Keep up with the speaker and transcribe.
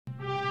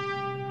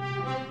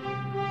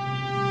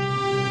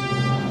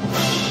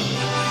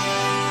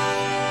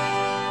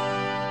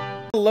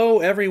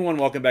everyone,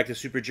 welcome back to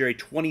Super Jerry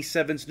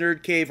 27's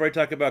Nerd Cave, where I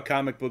talk about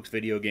comic books,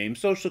 video games,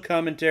 social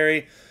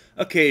commentary,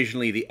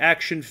 occasionally the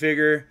action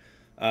figure,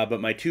 but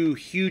my two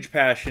huge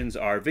passions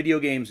are video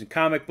games and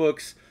comic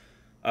books.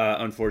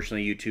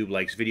 Unfortunately, YouTube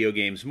likes video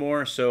games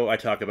more, so I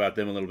talk about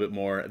them a little bit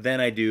more than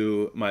I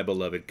do my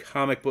beloved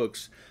comic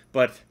books,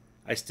 but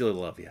I still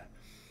love you.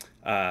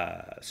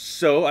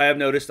 So I have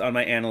noticed on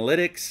my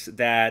analytics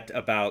that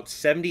about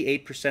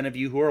 78% of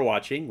you who are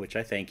watching, which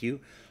I thank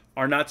you,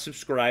 are not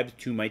subscribed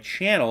to my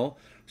channel.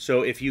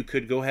 So if you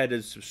could go ahead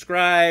and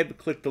subscribe,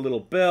 click the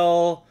little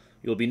bell,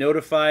 you'll be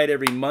notified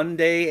every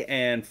Monday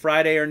and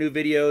Friday are new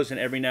videos, and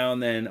every now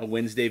and then a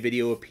Wednesday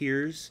video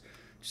appears,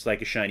 just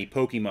like a shiny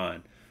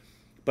Pokemon.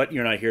 But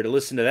you're not here to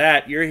listen to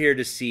that. You're here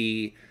to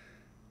see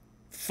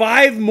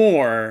 5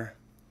 more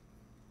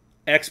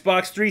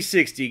Xbox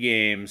 360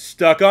 games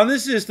stuck on the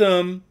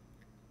system,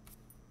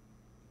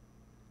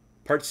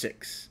 Part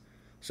 6.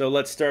 So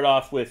let's start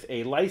off with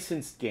a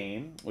licensed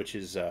game, which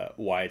is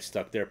why it's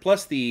stuck there.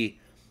 Plus the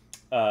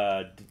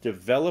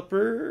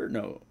developer,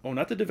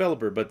 not the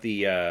developer, but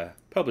the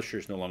publisher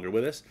is no longer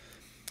with us.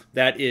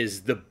 That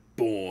is The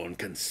Bourne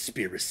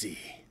Conspiracy.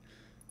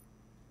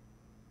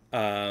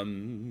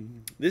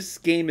 This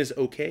game is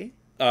okay.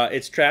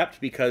 It's trapped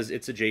because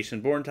it's a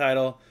Jason Bourne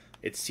title.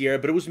 It's Sierra,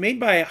 but it was made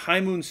by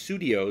High Moon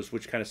Studios,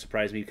 which kind of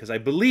surprised me because I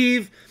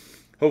believe,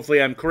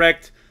 hopefully I'm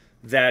correct,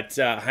 that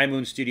High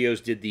Moon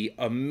Studios did the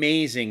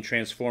amazing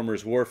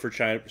Transformers War for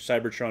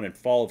Cybertron and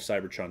Fall of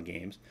Cybertron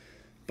games.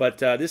 But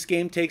this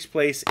game takes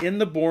place in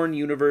the Bourne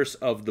universe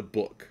of the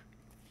book.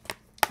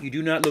 You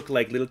do not look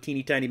like little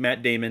teeny tiny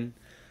Matt Damon,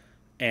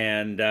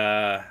 and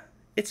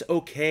it's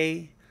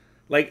okay.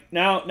 Like,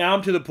 now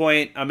I'm to the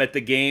point, I'm at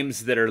the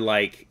games that are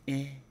like,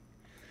 eh.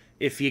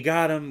 If you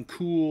got them,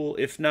 cool.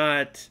 If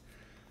not,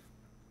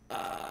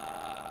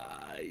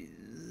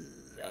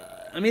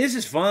 I mean, this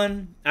is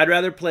fun. I'd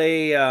rather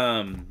play,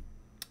 oh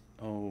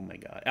my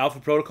god, Alpha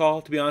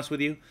Protocol, to be honest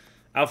with you.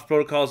 Alpha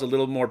Protocol is a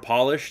little more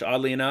polished,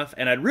 oddly enough.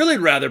 And I'd really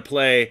rather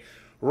play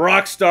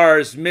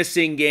Rockstar's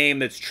missing game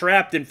that's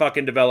trapped in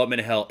fucking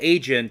development hell,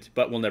 Agent,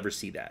 but we'll never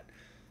see that.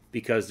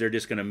 Because they're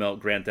just going to melt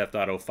Grand Theft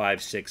Auto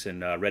 5, 6,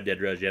 and Red Dead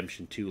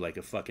Redemption 2 like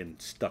a fucking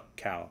stuck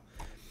cow.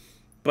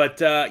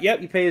 But,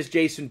 yep, you play as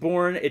Jason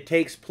Bourne. It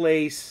takes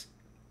place...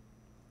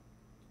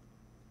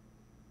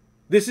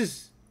 This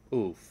is...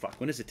 Oh, fuck.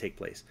 When does it take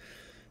place?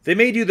 They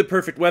made you the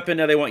perfect weapon.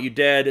 Now they want you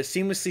dead.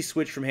 Seamlessly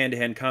switch from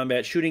hand-to-hand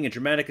combat, shooting and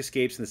dramatic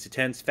escapes in this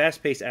intense,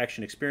 fast-paced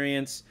action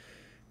experience.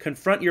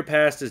 Confront your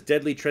past as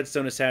deadly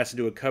Treadstone assassin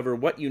to uncover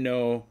what you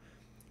know...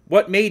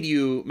 What made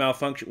you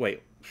malfunction...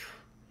 Wait.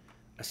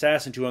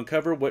 Assassin to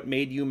uncover what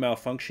made you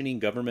malfunctioning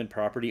government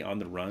property on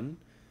the run.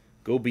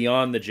 Go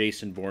beyond the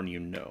Jason Bourne you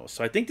know.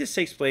 So I think this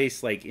takes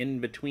place, like, in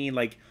between,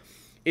 like...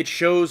 It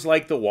shows,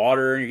 like, the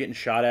water and you're getting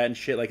shot at and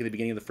shit, like at the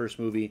beginning of the first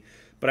movie.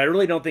 But I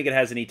really don't think it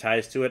has any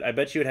ties to it. I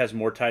bet you it has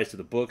more ties to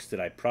the books that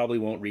I probably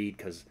won't read,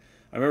 because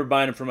I remember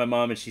buying them from my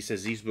mom, and she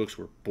says these books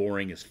were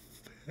boring as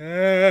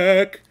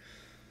fuck.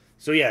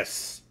 So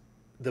yes,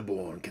 The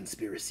Bourne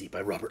Conspiracy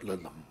by Robert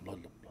Ludlum.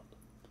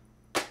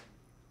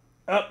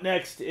 Up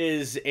next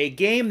is a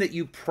game that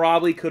you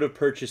probably could have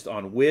purchased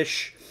on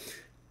Wish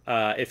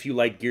if you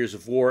like Gears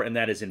of War, and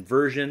that is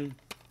Inversion.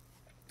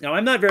 Now,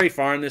 I'm not very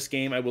far in this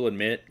game, I will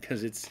admit,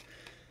 because it's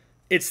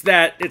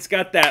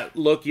got that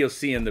look you'll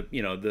see in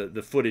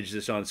the footage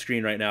that's on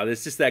screen right now.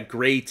 It's just that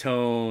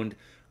gray-toned,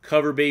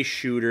 cover-based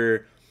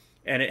shooter,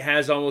 and it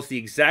has almost the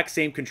exact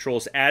same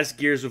controls as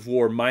Gears of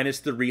War,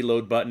 minus the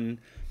reload button.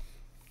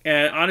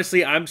 And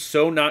honestly, I'm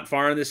so not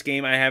far in this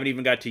game, I haven't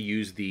even got to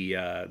use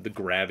the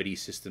gravity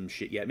system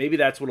shit yet. Maybe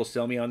that's what'll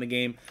sell me on the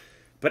game.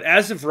 But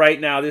as of right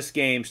now, this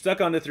game, stuck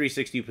on the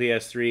 360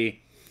 PS3,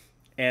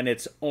 and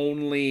it's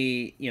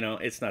only,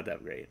 it's not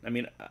that great. I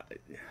mean...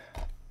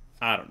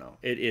 I don't know.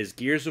 It is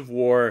Gears of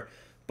War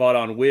bought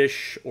on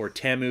Wish or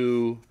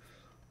Temu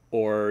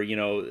or,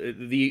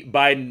 the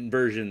Biden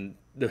version,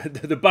 the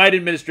Biden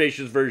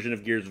administration's version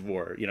of Gears of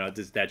War. It's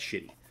just that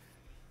shitty.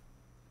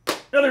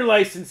 Another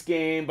licensed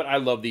game, but I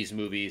love these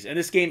movies. And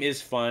this game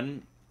is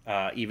fun,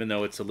 even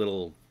though it's a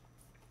little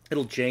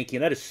janky.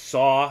 And that is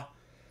Saw.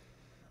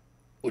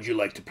 Would you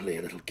like to play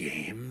a little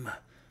game?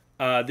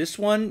 This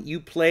one, you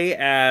play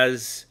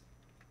as...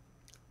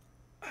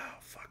 Oh,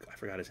 fuck. I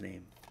forgot his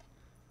name.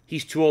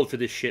 He's too old for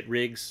this shit,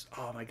 Riggs.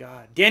 Oh, my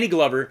God. Danny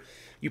Glover.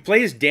 You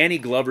play as Danny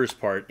Glover's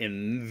part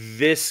in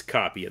this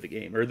copy of the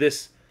game, or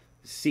this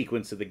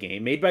sequence of the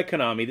game, made by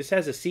Konami. This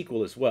has a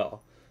sequel as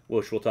well,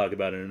 which we'll talk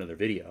about in another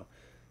video.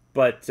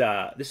 But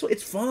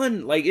it's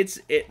fun. Like,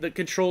 the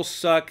controls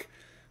suck.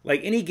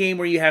 Like, any game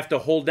where you have to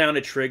hold down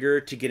a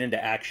trigger to get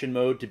into action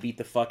mode to beat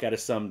the fuck out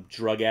of some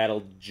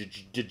drug-addled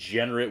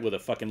degenerate with a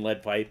fucking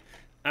lead pipe,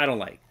 I don't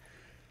like.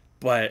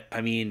 But,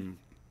 I mean,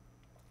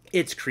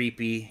 it's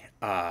creepy.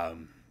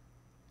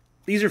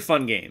 These are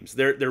fun games.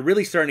 They're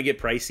really starting to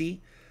get pricey,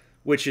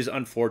 which is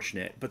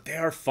unfortunate. But they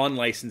are fun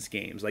licensed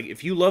games. Like,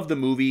 if you love the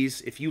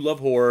movies, if you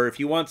love horror, if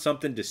you want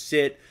something to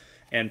sit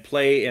and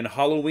play in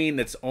Halloween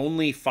that's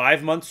only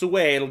 5 months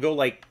away, it'll go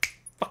like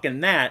fucking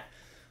that.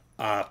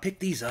 Pick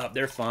these up.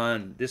 They're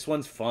fun. This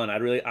one's fun.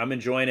 I'm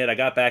enjoying it. I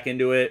got back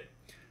into it.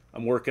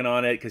 I'm working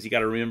on it because you got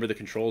to remember the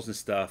controls and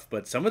stuff.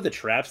 But some of the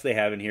traps they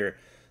have in here,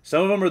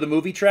 some of them are the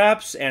movie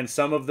traps, and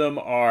some of them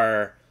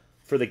are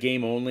for the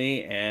game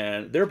only,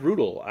 and they're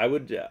brutal. I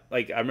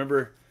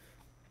remember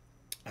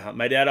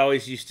my dad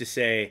always used to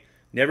say,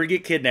 never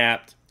get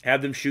kidnapped,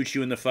 have them shoot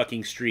you in the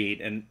fucking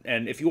street. And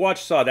if you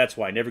watch Saw, that's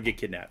why. Never get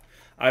kidnapped.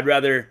 I'd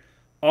rather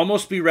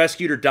almost be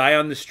rescued or die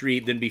on the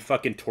street than be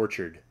fucking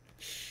tortured.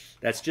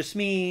 That's just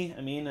me.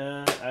 I mean,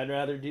 I'd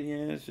rather do,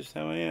 yeah, it's just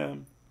how I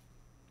am.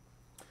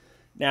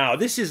 Now,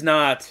 this is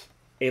not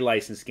a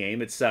licensed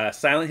game. It's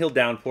Silent Hill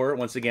Downpour,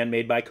 once again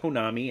made by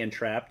Konami and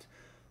Trapped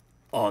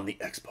on the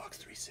Xbox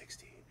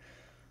 360.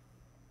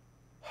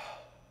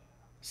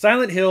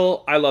 Silent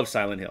Hill, I love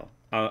Silent Hill.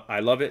 I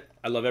love it.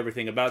 I love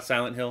everything about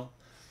Silent Hill.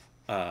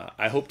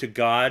 I hope to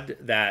God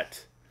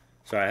that...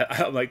 Sorry,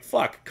 I'm like,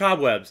 fuck,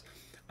 cobwebs.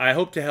 I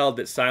hope to hell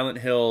that Silent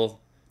Hill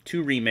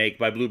 2 Remake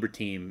by Bloober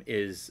Team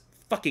is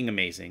fucking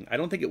amazing. I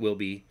don't think it will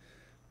be.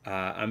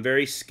 I'm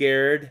very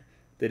scared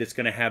that it's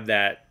going to have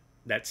that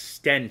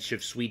stench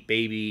of Sweet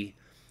Baby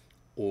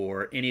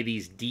or any of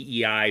these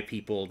DEI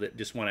people that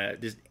just want to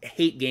just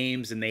hate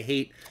games and they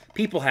hate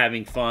people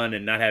having fun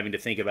and not having to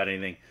think about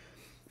anything.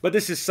 But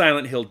this is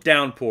Silent Hill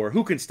Downpour.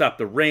 Who can stop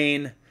the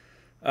rain?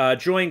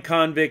 Join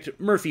convict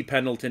Murphy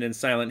Pendleton in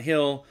Silent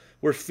Hill,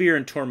 where fear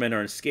and torment are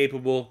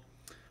inescapable.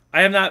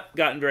 I have not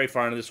gotten very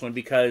far into this one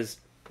because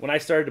when I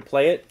started to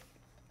play it,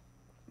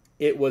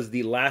 it was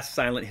the last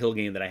Silent Hill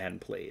game that I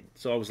hadn't played.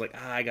 So I was like,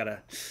 I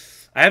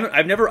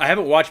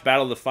haven't watched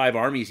Battle of the Five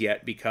Armies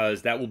yet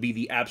because that will be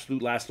the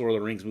absolute last Lord of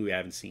the Rings movie I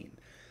haven't seen.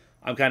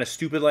 I'm kind of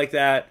stupid like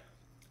that.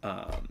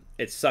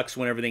 It sucks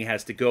when everything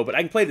has to go, but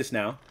I can play this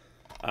now.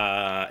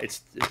 I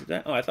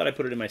thought I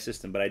put it in my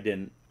system, but I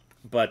didn't.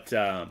 But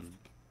I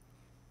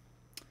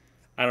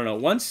don't know.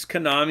 Once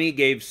Konami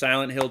gave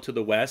Silent Hill to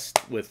the West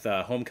with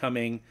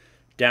Homecoming,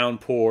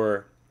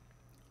 Downpour,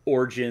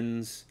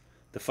 Origins,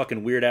 the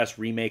fucking weird-ass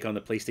remake on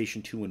the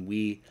PlayStation 2 and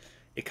Wii,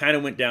 it kind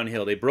of went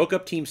downhill. They broke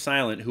up Team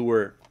Silent, who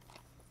were,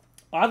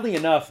 oddly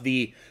enough,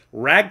 the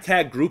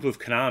ragtag group of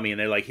Konami, and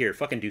they're like, here,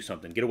 fucking do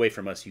something. Get away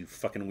from us, you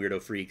fucking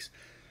weirdo freaks.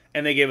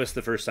 And they gave us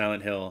the first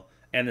Silent Hill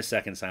and the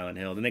second Silent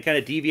Hill. Then they kind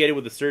of deviated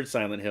with the third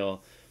Silent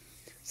Hill.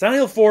 Silent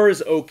Hill 4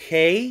 is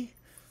okay.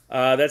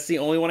 That's the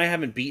only one I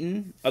haven't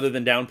beaten, other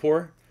than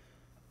Downpour.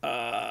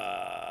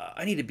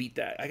 I need to beat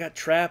that. I got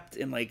trapped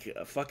in like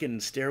a fucking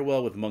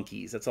stairwell with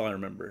monkeys. That's all I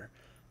remember.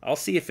 I'll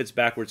see if it's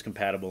backwards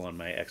compatible on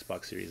my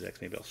Xbox Series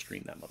X. Maybe I'll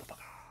stream that motherfucker.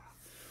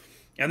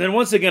 And then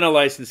once again, a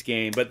licensed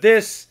game. But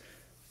this,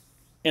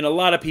 in a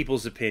lot of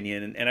people's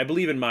opinion, and I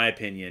believe in my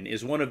opinion,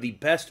 is one of the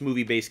best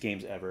movie-based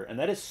games ever. And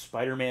that is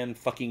Spider-Man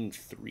fucking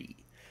 3.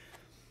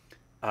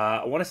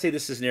 I want to say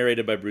this is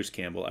narrated by Bruce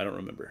Campbell. I don't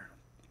remember.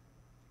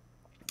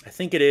 I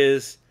think it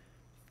is.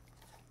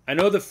 I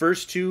know the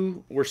first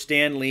two were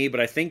Stan Lee, but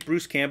I think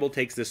Bruce Campbell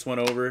takes this one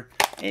over.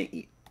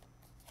 And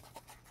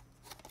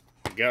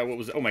God, what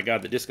was it? Oh my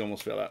God, the disc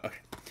almost fell out. Okay.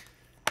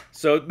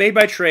 So made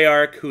by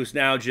Treyarch, who's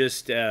now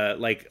just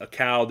like a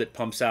cow that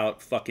pumps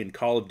out fucking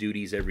Call of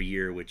Duties every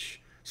year,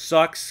 which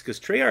sucks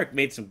because Treyarch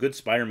made some good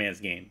Spider-Man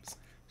games.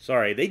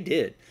 Sorry, they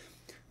did.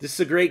 This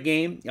is a great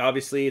game.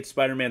 Obviously, it's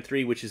Spider-Man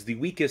 3, which is the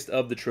weakest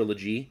of the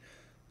trilogy.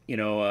 You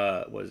know,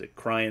 what was it?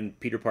 Crying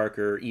Peter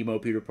Parker, emo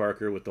Peter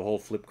Parker with the whole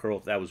flip curl.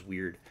 That was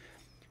weird.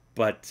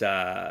 But,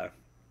 I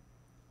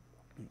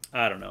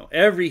don't know.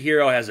 Every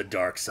hero has a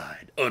dark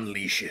side.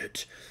 Unleash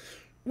it.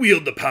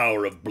 Wield the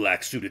power of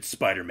black-suited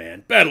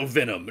Spider-Man, battle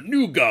Venom,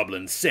 New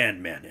Goblin,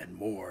 Sandman, and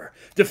more.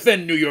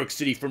 Defend New York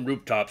City from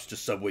rooftops to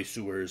subway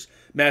sewers.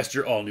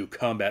 Master all new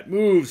combat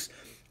moves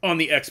on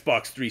the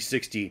Xbox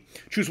 360.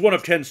 Choose one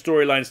of 10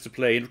 storylines to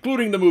play,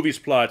 including the movie's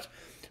plot.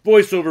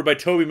 Voiceover by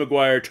Tobey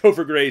Maguire,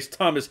 Topher Grace,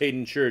 Thomas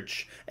Hayden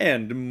Church,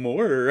 and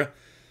more.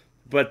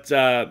 But,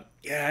 yeah,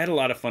 I had a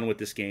lot of fun with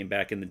this game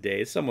back in the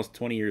day. It's almost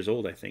 20 years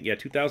old, I think. Yeah,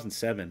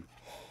 2007.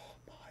 Oh,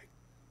 my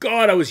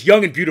God, I was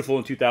young and beautiful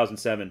in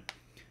 2007.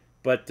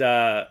 But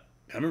I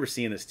remember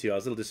seeing this, too. I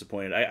was a little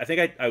disappointed. I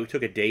think I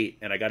took a date,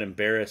 and I got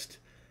embarrassed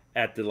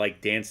at the,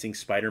 like, dancing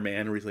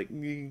Spider-Man, where he's like,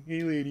 hey,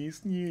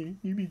 ladies.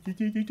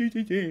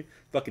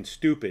 Fucking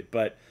stupid,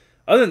 but...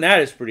 Other than that,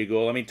 it's pretty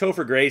cool. I mean,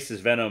 Topher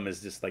Grace's Venom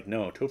is just like,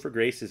 no, Topher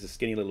Grace is a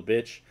skinny little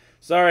bitch.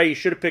 Sorry, you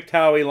should have picked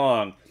Howie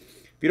Long.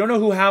 If you don't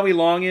know who Howie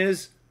Long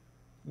is,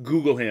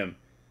 Google him.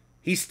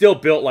 He's still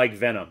built like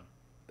Venom.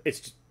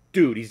 It's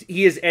dude,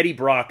 he is Eddie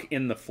Brock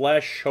in the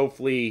flesh.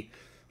 Hopefully,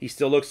 he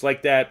still looks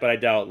like that, but I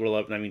doubt we'll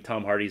up. I mean,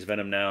 Tom Hardy's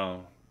Venom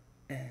now.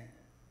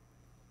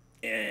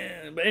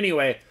 But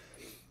anyway,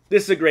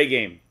 this is a great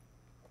game.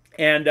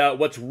 And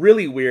what's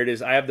really weird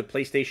is I have the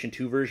PlayStation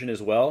 2 version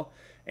as well.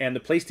 And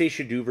the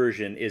PlayStation 2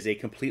 version is a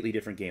completely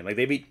different game. Like,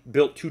 they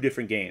built two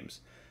different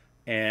games.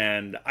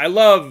 And I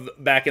love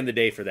back in the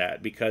day for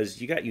that, because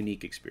you got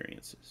unique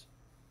experiences.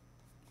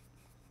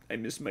 I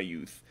miss my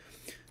youth.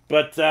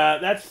 But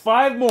that's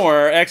 5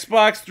 more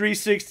Xbox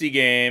 360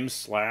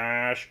 games /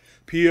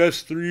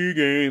 PS3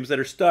 games that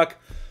are stuck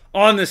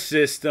on the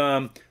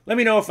system. Let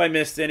me know if I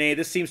missed any.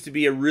 This seems to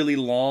be a really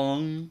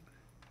long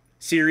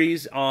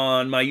series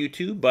on my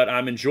YouTube, but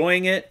I'm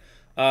enjoying it.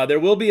 There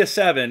will be a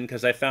 7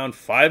 because I found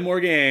 5 more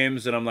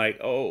games, and I'm like,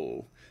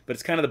 oh. But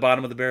it's kind of the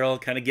bottom of the barrel,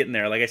 kind of getting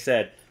there. Like I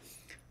said,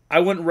 I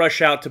wouldn't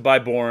rush out to buy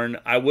Bourne.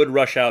 I would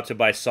rush out to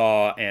buy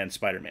Saw and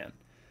Spider-Man.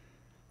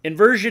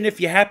 Inversion,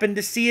 if you happen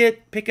to see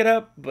it, pick it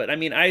up. But, I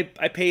mean, I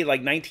paid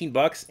like 19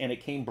 bucks, and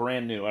it came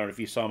brand new. I don't know if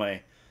you saw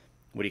my,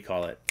 what do you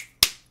call it?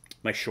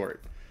 My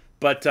short.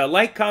 But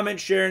like, comment,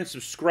 share, and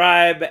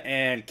subscribe,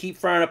 and keep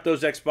firing up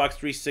those Xbox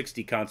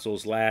 360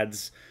 consoles,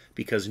 lads,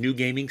 because new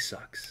gaming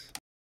sucks.